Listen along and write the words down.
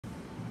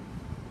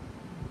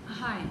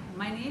Hi,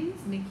 my name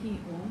is Nikhi.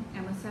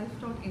 I'm a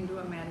self-taught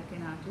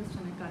Indo-American artist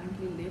and I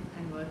currently live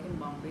and work in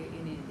Bombay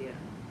in India.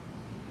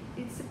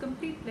 It's a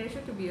complete pleasure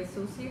to be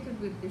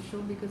associated with this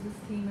show because its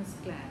theme is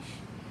clash,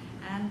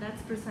 and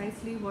that's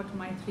precisely what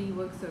my three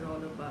works are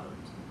all about.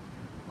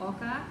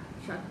 Oka,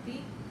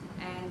 Shakti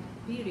and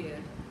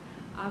Period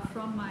are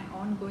from my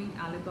ongoing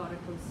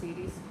allegorical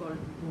series called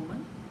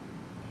Woman.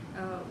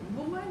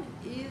 Woman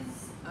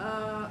is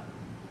a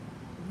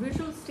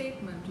visual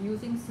statement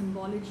using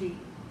symbology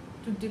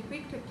to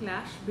depict a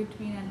clash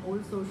between an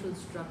old social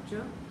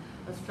structure,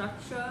 a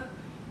structure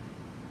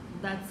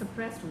that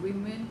suppressed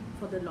women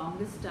for the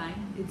longest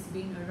time, it's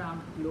been around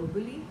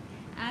globally,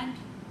 and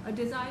a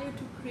desire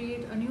to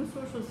create a new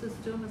social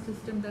system, a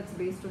system that's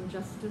based on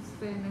justice,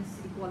 fairness,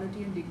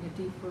 equality and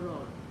dignity for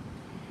all.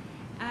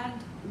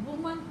 And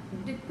Woman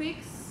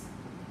depicts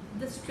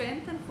the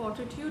strength and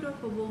fortitude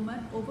of a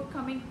woman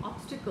overcoming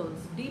obstacles,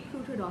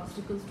 deep-rooted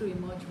obstacles, to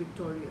emerge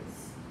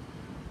victorious.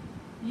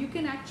 You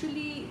can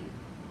actually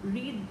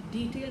read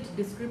detailed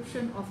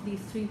description of these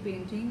three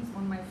paintings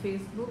on my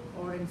Facebook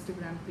or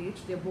Instagram page.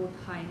 They're both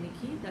Hi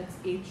Nikhi, that's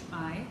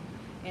HINIKHI.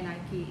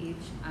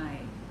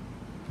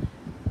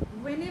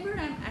 Whenever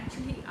I'm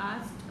actually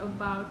asked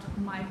about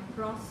my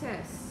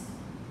process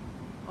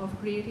of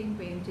creating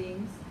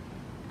paintings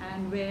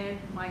and where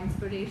my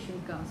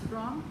inspiration comes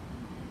from,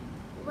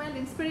 well,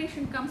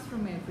 inspiration comes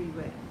from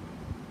everywhere.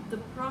 The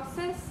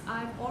process,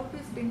 I've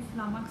always been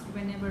flummoxed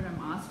whenever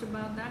I'm asked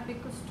about that,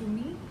 because to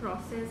me,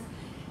 process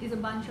is a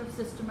bunch of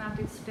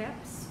systematic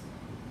steps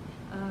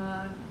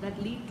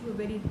that lead to a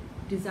very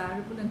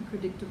desirable and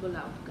predictable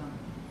outcome.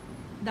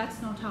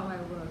 That's not how I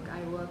work.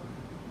 I work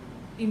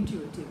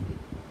intuitively.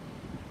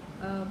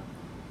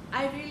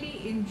 I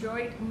really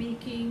enjoyed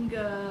making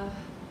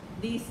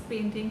these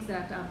paintings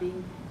that are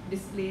being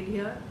displayed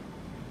here.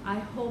 I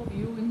hope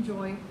you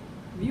enjoy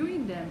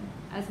viewing them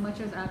as much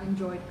as I've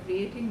enjoyed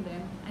creating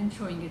them and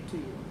showing it to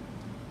you.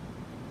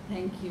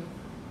 Thank you.